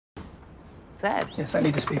Zed. Yes, I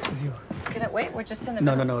need to speak with you. Can it wait? We're just in the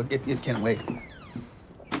No, middle. no, no, it can't wait.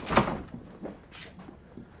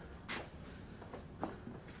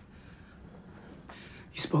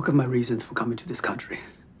 You spoke of my reasons for coming to this country.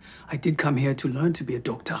 I did come here to learn to be a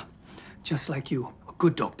doctor, just like you, a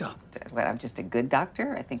good doctor. But I'm just a good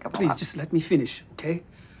doctor? I think I'm Please, just let me finish, okay?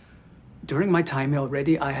 During my time here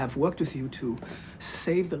already, I have worked with you to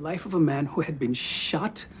save the life of a man who had been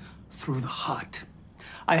shot through the heart.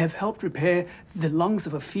 I have helped repair the lungs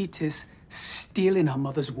of a fetus still in her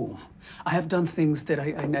mother's womb. I have done things that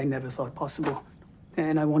I never thought possible.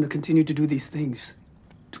 And I want to continue to do these things,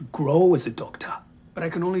 to grow as a doctor. But I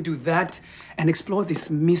can only do that and explore this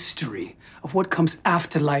mystery of what comes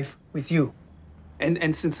after life with you.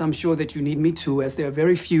 And since I'm sure that you need me too, as there are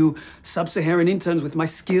very few sub-Saharan interns with my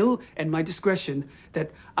skill and my discretion,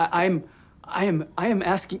 that I'm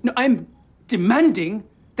demanding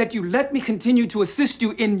that you let me continue to assist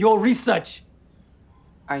you in your research.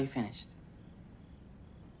 Are you finished?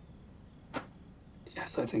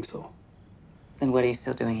 Yes, I think so. Then what are you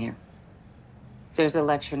still doing here? There's a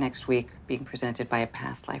lecture next week being presented by a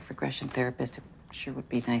past life regression therapist. It sure would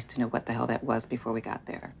be nice to know what the hell that was before we got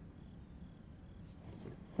there.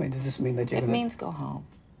 Wait, does this mean that you're It means go home.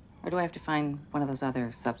 Or do I have to find one of those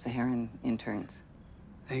other sub-Saharan interns?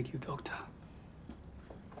 Thank you, Doctor.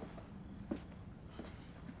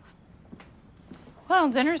 Well,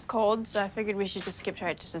 dinner's cold, so I figured we should just skip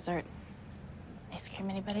right to dessert. Ice cream,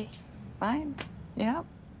 anybody? Fine. Yeah.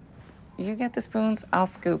 You get the spoons, I'll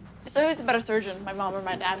scoop. So who's a better surgeon, my mom or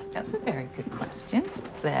my dad? That's a very good question.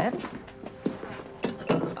 Zed?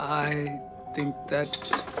 I think that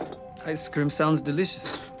ice cream sounds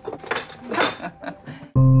delicious.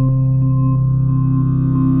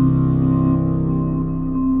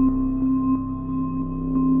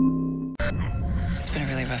 It's been a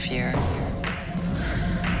really rough year.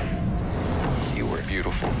 You were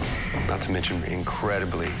beautiful, not to mention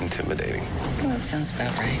incredibly intimidating. Well, that sounds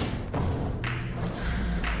about right.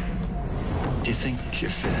 Do you think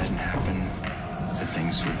if it hadn't happened, that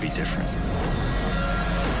things would be different?